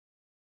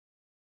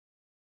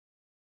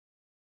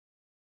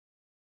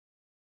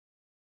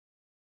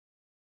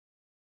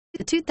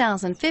The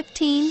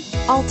 2015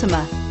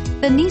 Altima.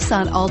 The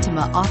Nissan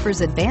Altima offers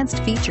advanced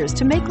features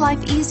to make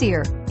life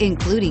easier,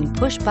 including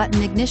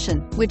push-button ignition,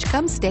 which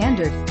comes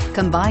standard.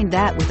 Combine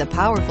that with a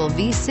powerful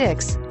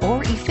V6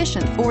 or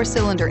efficient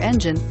 4-cylinder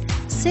engine,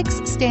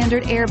 6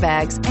 standard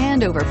airbags,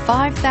 and over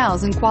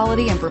 5,000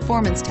 quality and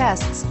performance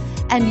tests,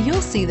 and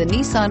you'll see the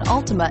Nissan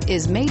Altima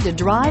is made to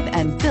drive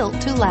and built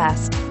to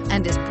last,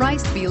 and is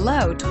priced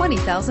below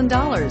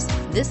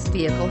 $20,000. This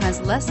vehicle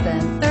has less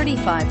than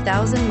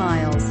 35,000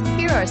 miles.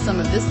 Here are some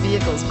of this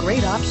vehicle's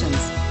great options: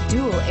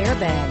 dual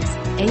airbags,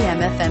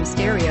 AM/FM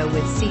stereo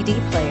with CD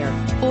player,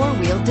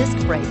 4-wheel disc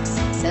brakes,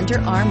 center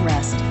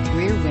armrest,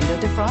 rear window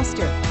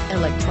defroster,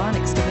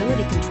 electronic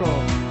stability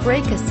control,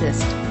 brake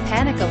assist,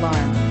 panic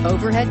alarm,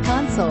 overhead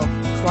console,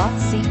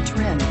 cloth seat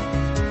trim.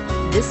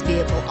 This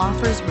vehicle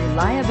offers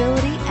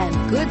reliability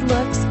and good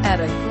looks at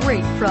a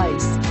great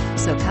price.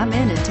 So come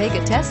in and take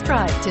a test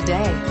drive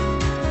today.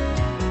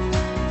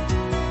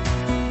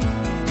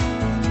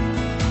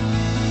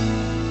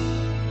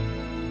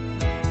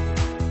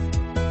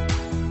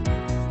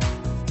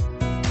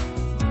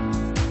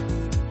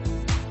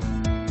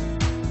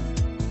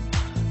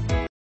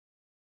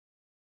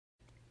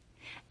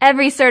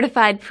 Every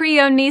certified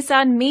pre-owned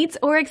Nissan meets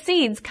or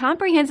exceeds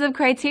comprehensive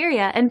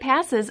criteria and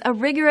passes a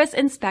rigorous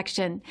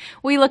inspection.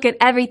 We look at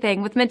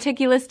everything with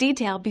meticulous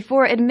detail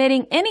before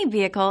admitting any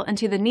vehicle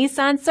into the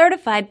Nissan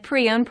Certified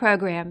Pre-Owned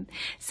program.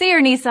 See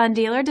your Nissan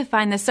dealer to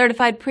find the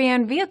certified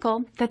pre-owned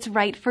vehicle that's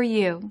right for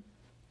you.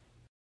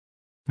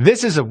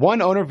 This is a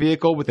one-owner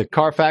vehicle with a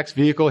Carfax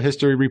Vehicle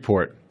History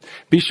Report.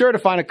 Be sure to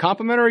find a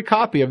complimentary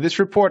copy of this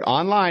report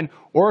online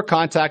or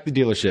contact the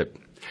dealership.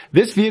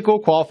 This vehicle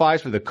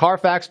qualifies for the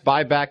Carfax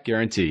Buyback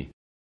Guarantee.